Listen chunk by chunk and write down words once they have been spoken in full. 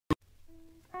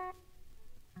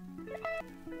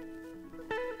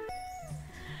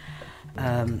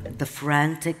The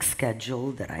frantic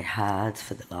schedule that I had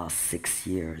for the last 6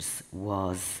 years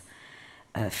was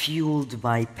fueled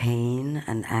by pain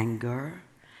and anger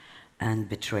and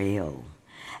betrayal.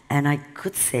 And I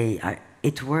could say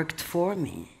it worked for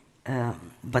me,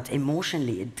 but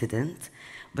emotionally it didn't.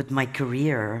 But my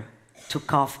career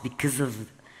took off because of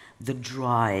the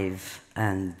drive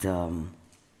and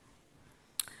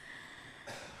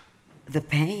the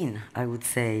pain, I would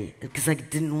say, because I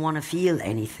didn't want to feel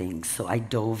anything, so I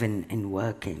dove in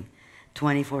working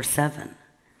 24/7,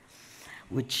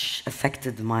 which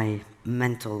affected my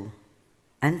mental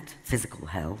and physical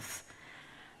health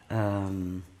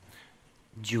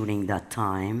during that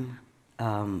time.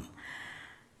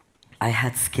 I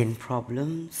had skin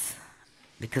problems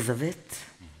because of it,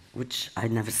 which I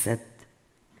never said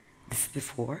this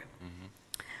before.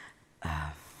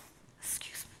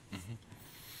 Excuse me.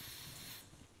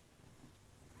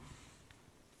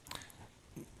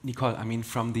 Nicole, I mean,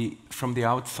 from the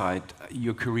outside,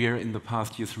 your career in the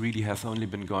past years really has only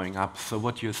been going up. So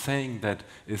what you're saying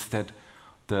is that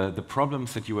the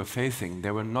problems that you were facing,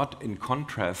 they were not in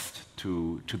contrast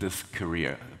to this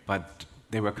career, but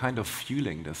they were kind of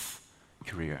fueling this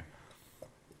career.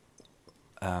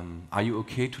 Are you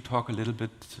okay to talk a little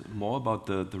bit more about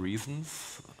the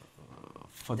reasons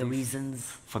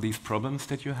for these problems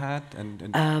that you had?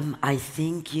 I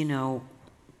think,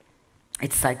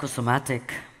 it's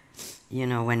psychosomatic.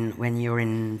 When you're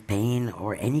in pain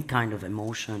or any kind of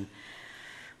emotion,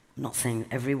 I'm not saying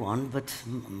everyone, but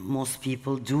most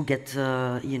people do get,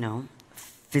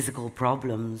 physical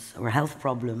problems or health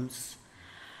problems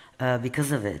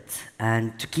because of it.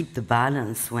 And to keep the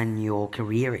balance when your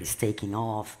career is taking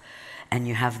off and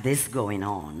you have this going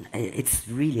on, it's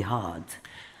really hard.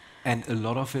 And a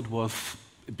lot of it was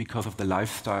because of the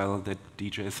lifestyle that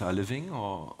DJs are living,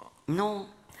 or? No.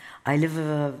 I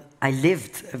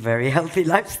lived a very healthy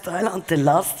lifestyle until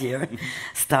last year.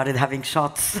 Started having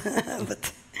shots.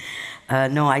 But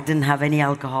no, I didn't have any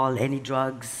alcohol, any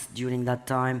drugs during that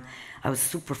time. I was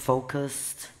super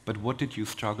focused. But what did you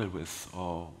struggle with,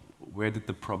 or where did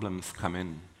the problems come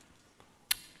in?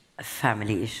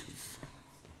 Family issues.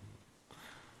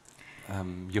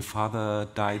 Your father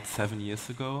died 7 years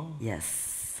ago?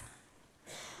 Yes.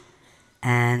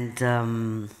 And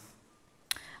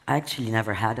I actually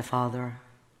never had a father.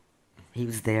 He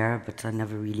was there, but I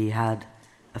never really had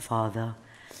a father.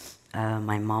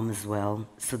 My mom as well.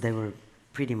 So they were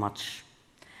pretty much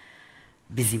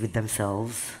busy with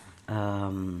themselves.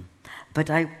 But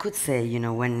I could say,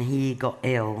 when he got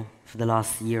ill for the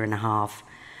last year and a half,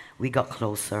 we got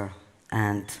closer,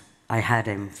 and I had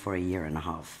him for a year and a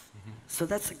half. So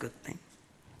that's a good thing,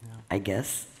 I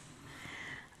guess.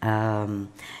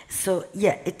 So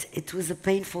yeah, it was a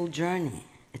painful journey.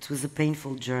 It was a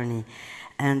painful journey.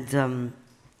 And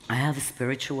I have a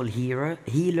spiritual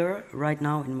healer right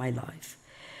now in my life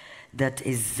that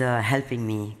is helping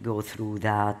me go through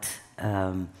that.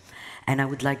 And I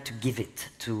would like to give it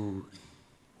to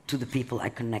the people I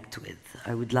connect with.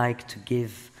 I would like to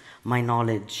give my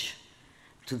knowledge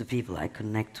to the people I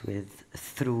connect with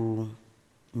through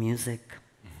music.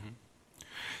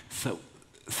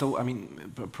 So I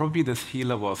mean, probably this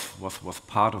healer was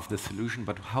part of the solution,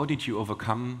 but how did you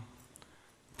overcome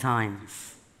time?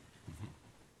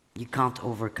 You can't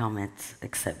overcome it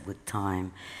except with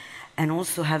time. And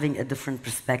also having a different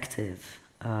perspective.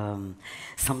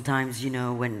 Sometimes,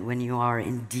 when you are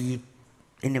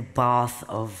in a bath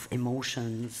of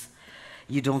emotions,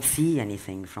 you don't see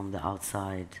anything from the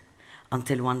outside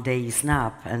until one day you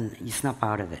snap, and you snap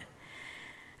out of it.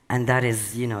 And that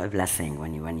is, a blessing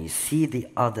when you see the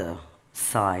other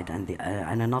side and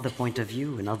another point of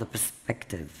view, another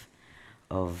perspective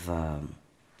of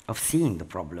seeing the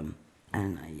problem.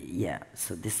 And yeah,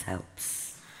 so this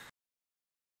helps.